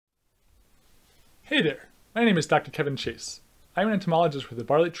Hey there, my name is Dr. Kevin Chase. I'm an entomologist with the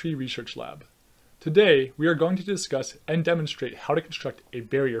Bartlett Tree Research Lab. Today, we are going to discuss and demonstrate how to construct a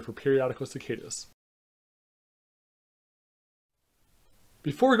barrier for periodical cicadas.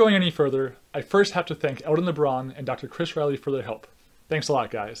 Before going any further, I first have to thank Eldon LeBron and Dr. Chris Riley for their help. Thanks a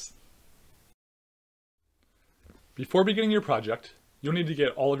lot, guys. Before beginning your project, you'll need to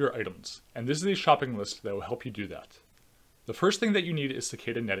get all of your items, and this is a shopping list that will help you do that. The first thing that you need is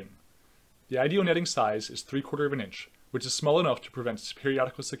cicada netting. The ideal netting size is 3/4 of an inch, which is small enough to prevent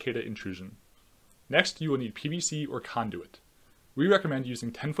periodical cicada intrusion. Next, you will need PVC or conduit. We recommend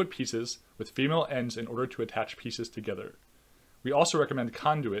using 10-foot pieces with female ends in order to attach pieces together. We also recommend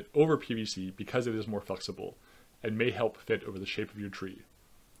conduit over PVC because it is more flexible and may help fit over the shape of your tree.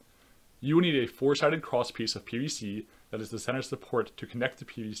 You will need a 4-sided cross piece of PVC that is the center support to connect the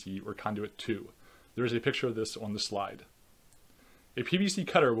PVC or conduit to. There is a picture of this on the slide. A PVC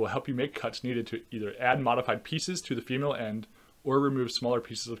cutter will help you make cuts needed to either add modified pieces to the female end or remove smaller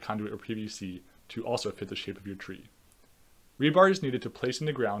pieces of conduit or PVC to also fit the shape of your tree. Rebar is needed to place in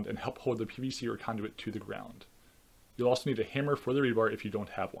the ground and help hold the PVC or conduit to the ground. You'll also need a hammer for the rebar if you don't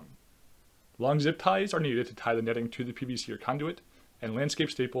have one. Long zip ties are needed to tie the netting to the PVC or conduit, and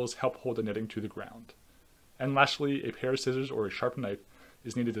landscape staples help hold the netting to the ground. And lastly, a pair of scissors or a sharp knife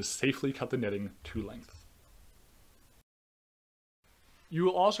is needed to safely cut the netting to length. You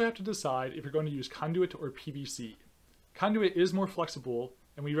will also have to decide if you're going to use conduit or PVC. Conduit is more flexible,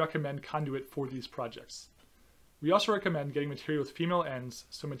 and we recommend conduit for these projects. We also recommend getting material with female ends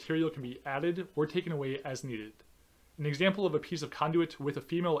so material can be added or taken away as needed. An example of a piece of conduit with a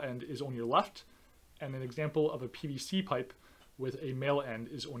female end is on your left, and an example of a PVC pipe with a male end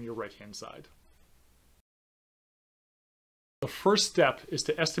is on your right-hand side. The first step is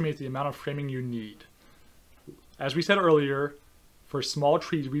to estimate the amount of framing you need. As we said earlier, for small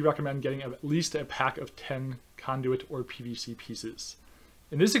trees, we recommend getting at least a pack of 10 conduit or PVC pieces.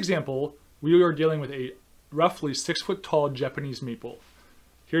 In this example, we are dealing with a roughly 6-foot tall Japanese maple.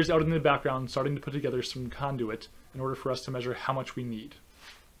 Here's out in the background starting to put together some conduit in order for us to measure how much we need.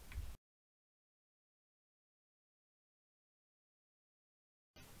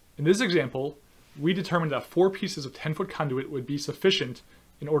 In this example, we determined that 4 pieces of 10-foot conduit would be sufficient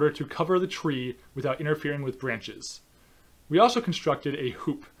in order to cover the tree without interfering with branches. We also constructed a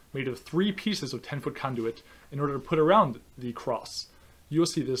hoop made of 3 pieces of 10-foot conduit in order to put around the cross. You'll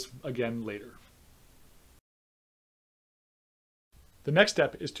see this again later. The next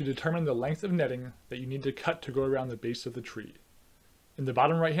step is to determine the length of netting that you need to cut to go around the base of the tree. In the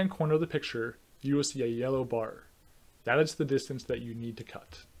bottom right-hand corner of the picture, you will see a yellow bar. That is the distance that you need to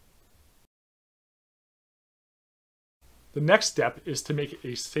cut. The next step is to make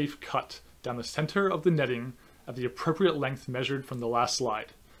a safe cut down the center of the netting at the appropriate length measured from the last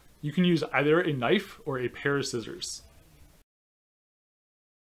slide. You can use either a knife or a pair of scissors.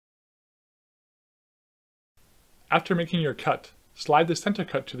 After making your cut, slide the center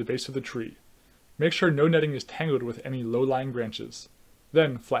cut to the base of the tree. Make sure no netting is tangled with any low-lying branches.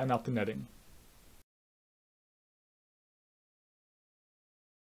 Then flatten out the netting.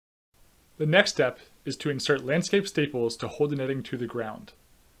 The next step is to insert landscape staples to hold the netting to the ground.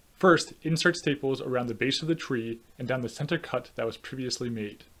 First, insert staples around the base of the tree and down the center cut that was previously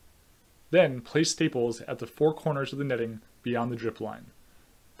made. Then, place staples at the 4 corners of the netting beyond the drip line.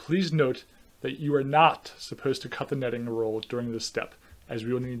 Please note that you are not supposed to cut the netting roll during this step, as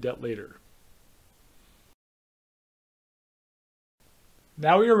we will need that later.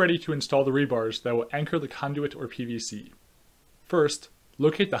 Now we are ready to install the rebars that will anchor the conduit or PVC. First,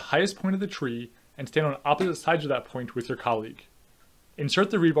 locate the highest point of the tree and stand on opposite sides of that point with your colleague.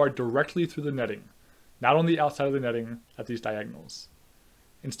 Insert the rebar directly through the netting, not on the outside of the netting at these diagonals.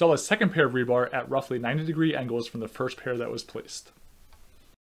 Install a second pair of rebar at roughly 90-degree angles from the first pair that was placed.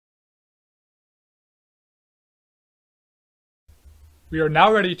 We are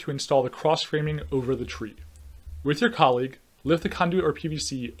now ready to install the cross framing over the tree. With your colleague, lift the conduit or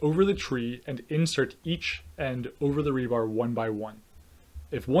PVC over the tree and insert each end over the rebar one by one.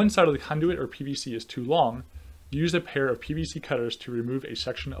 If one side of the conduit or PVC is too long, use a pair of PVC cutters to remove a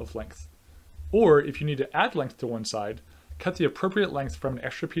section of length. Or if you need to add length to one side, cut the appropriate length from an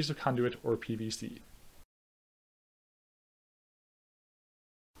extra piece of conduit or PVC.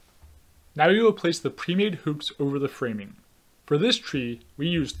 Now you will place the pre-made hoops over the framing. For this tree, we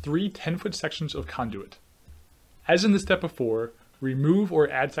used 3 10-foot sections of conduit. As in the step before, remove or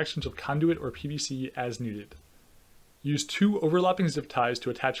add sections of conduit or PVC as needed. Use 2 overlapping zip ties to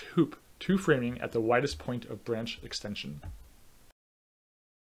attach hoop to framing at the widest point of branch extension.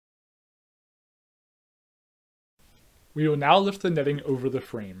 We will now lift the netting over the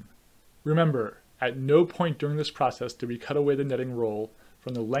frame. Remember, At no point during this process did we cut away the netting roll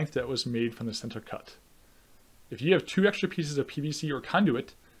from the length that was made from the center cut. If you have 2 extra pieces of PVC or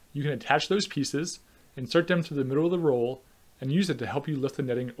conduit, you can attach those pieces, insert them through the middle of the roll, and use it to help you lift the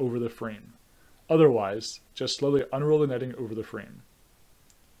netting over the frame. Otherwise, just slowly unroll the netting over the frame.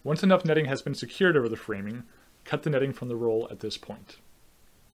 Once enough netting has been secured over the framing, cut the netting from the roll at this point.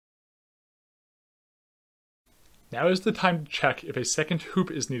 Now is the time to check if a second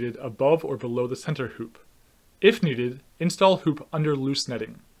hoop is needed above or below the center hoop. If needed, install hoop under loose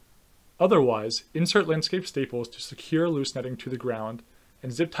netting. Otherwise, insert landscape staples to secure loose netting to the ground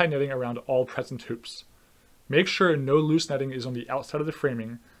and zip tie netting around all present hoops. Make sure no loose netting is on the outside of the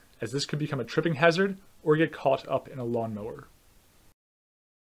framing, as this could become a tripping hazard or get caught up in a lawnmower.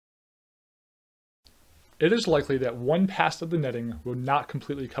 It is likely that one pass of the netting will not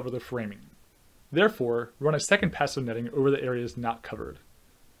completely cover the framing. Therefore, run a second pass of netting over the areas not covered.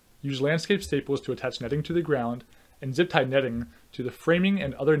 Use landscape staples to attach netting to the ground and zip tie netting to the framing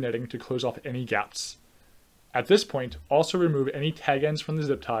and other netting to close off any gaps. At this point, also remove any tag ends from the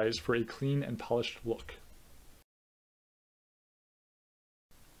zip ties for a clean and polished look.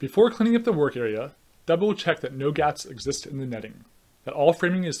 Before cleaning up the work area, double check that no gaps exist in the netting, that all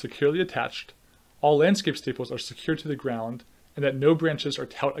framing is securely attached, all landscape staples are secured to the ground, and that no branches are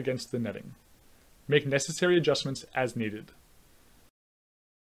taut against the netting. Make necessary adjustments as needed.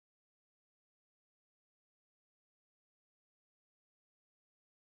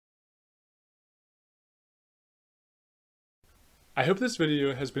 I hope this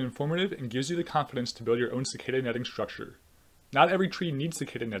video has been informative and gives you the confidence to build your own cicada netting structure. Not every tree needs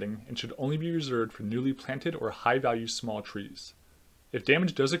cicada netting and should only be reserved for newly planted or high-value small trees. If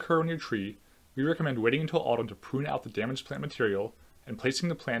damage does occur on your tree, we recommend waiting until autumn to prune out the damaged plant material and placing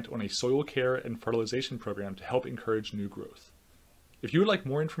the plant on a soil care and fertilization program to help encourage new growth. If you would like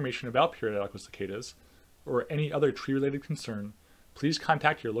more information about periodical cicadas, or any other tree-related concern, please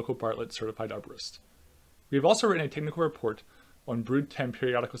contact your local Bartlett certified arborist. We have also written a technical report on brood-10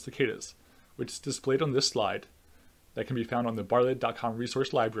 periodical cicadas, which is displayed on this slide, that can be found on the bartlett.com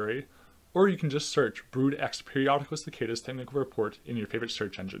resource library, or you can just search Brood X Periodical Cicadas Technical Report in your favorite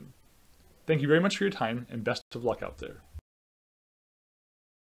search engine. Thank you very much for your time, and best of luck out there.